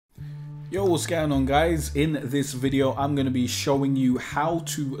Yo, what's going on, guys? In this video I'm going to be showing you how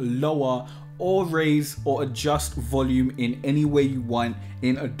to lower or raise or adjust volume in any way you want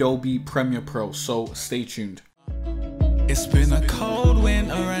in Adobe Premiere Pro, so stay tuned. It's been a cold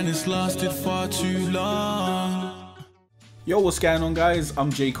winter and it's lasted far too long. Yo, what's going on, guys?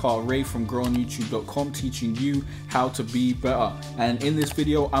 I'm Jay Cartere from growonyoutube.com, teaching you how to be better. And in this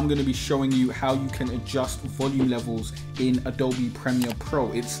video, I'm going to be showing you how you can adjust volume levels in Adobe Premiere Pro.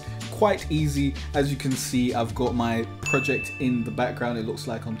 It's quite easy. As you can see, I've got my project in the background. It looks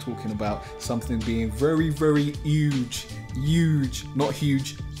like I'm talking about something being very, very huge. Not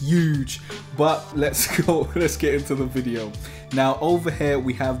huge, huge. But let's get into the video. Now over here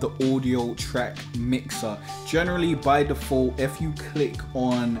we have the audio track mixer. Generally by default, if you click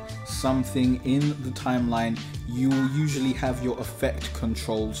on something in the timeline, you will usually have your effect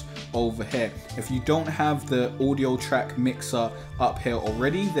controls over here. If you don't have the audio track mixer up here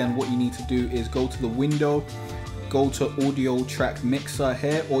already, then what you need to do is go to the window, go to audio track mixer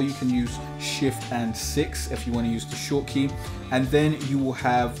here, or you can use Shift and 6 if you want to use the short key, and then you will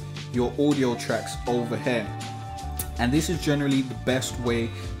have your audio tracks over here. And this is generally the best way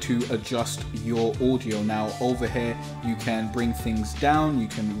to adjust your audio. Now over here you can bring things down, you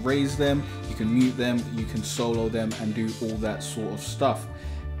can raise them, you can mute them, you can solo them, and do all that sort of stuff.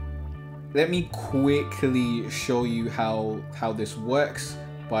 Let me quickly show you how this works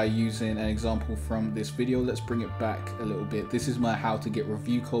by using an example from this video. Let's bring it back a little bit. This is my how to get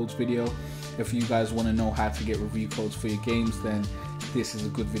review codes video. If you guys want to know how to get review codes for your games, then this is a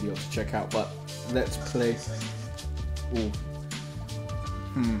good video to check out. But let's play.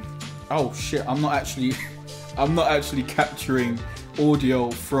 Oh shit, I'm not actually capturing audio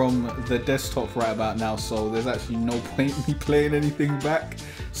from the desktop right about now, so there's actually no point in me playing anything back.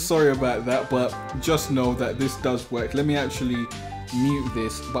 Sorry about that, but just know that this does work. Let me actually mute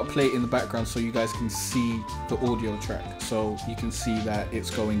this but play it in the background so you guys can see the audio track, so you can see that it's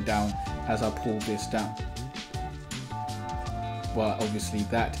going down as I pull this down. But obviously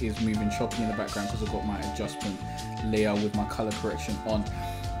that is moving choppy in the background because I've got my adjustment layer with my color correction on.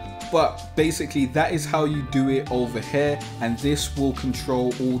 But basically that is how you do it over here, and this will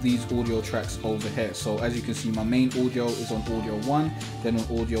control all these audio tracks over here. So as you can see, my main audio is on audio 1, then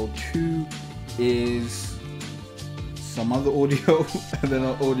on audio 2 is some other audio, and then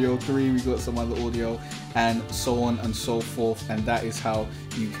on audio 3 we got some other audio, and so on and so forth. And that is how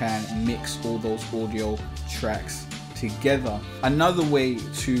you can mix all those audio tracks together. Another way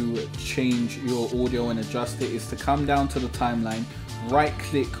to change your audio and adjust it is to come down to the timeline, right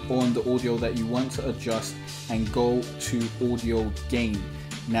click on the audio that you want to adjust, and go to audio gain.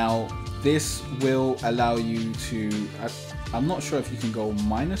 Now this will allow you to, I'm not sure if you can go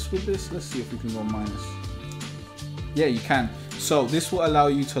minus with this. Let's see if we can go minus. Yeah, you can. So this will allow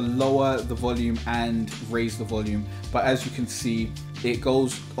you to lower the volume and raise the volume, but as you can see, it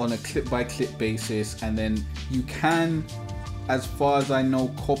goes on a clip by clip basis, and then you can, as far as I know,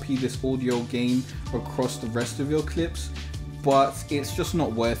 copy this audio gain across the rest of your clips, but it's just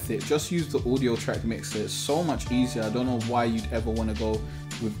not worth it. Just use the audio track mixer. It's so much easier. I don't know why you'd ever want to go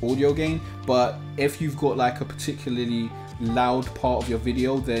with audio gain, but if you've got like a particularly loud part of your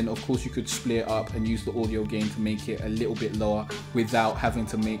video, then of course you could split it up and use the audio gain to make it a little bit lower without having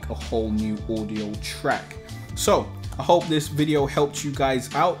to make a whole new audio track. So I hope this video helped you guys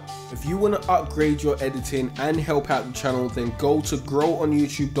out. If you want to upgrade your editing and help out the channel, then go to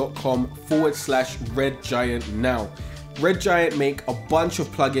growonyoutube.com/Red Giant now. Red Giant make a bunch of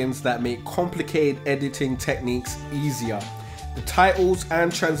plugins that make complicated editing techniques easier. The titles and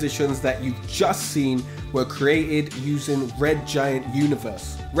transitions that you've just seen were created using Red Giant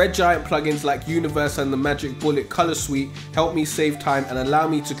Universe. Red Giant plugins like Universe and the Magic Bullet Color Suite help me save time and allow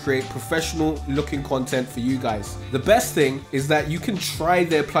me to create professional looking content for you guys. The best thing is that you can try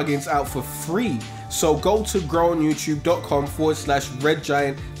their plugins out for free. So go to growonyoutube.com/Red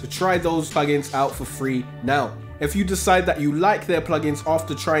Giant to try those plugins out for free now. If you decide that you like their plugins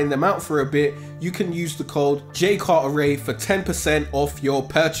after trying them out for a bit, you can use the code JCartere for 10% off your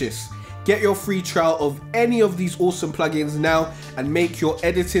purchase. Get your free trial of any of these awesome plugins now and make your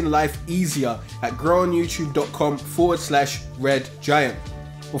editing life easier at growonyoutube.com/Red Giant.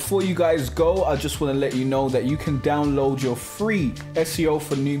 Before you guys go, I just want to let you know that you can download your free SEO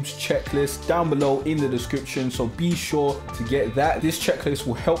for Noobs checklist down below in the description, so be sure to get that. This checklist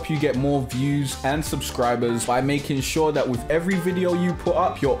will help you get more views and subscribers by making sure that with every video you put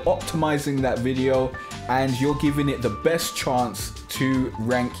up, you're optimizing that video and you're giving it the best chance to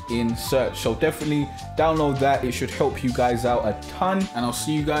rank in search. So definitely download that. It should help you guys out a ton, and I'll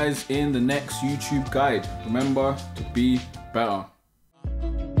see you guys in the next YouTube guide. Remember to be better.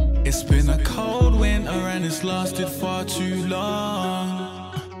 It's been a cold winter and it's lasted far too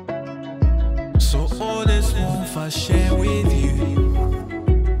long. So all this warmth I share with you,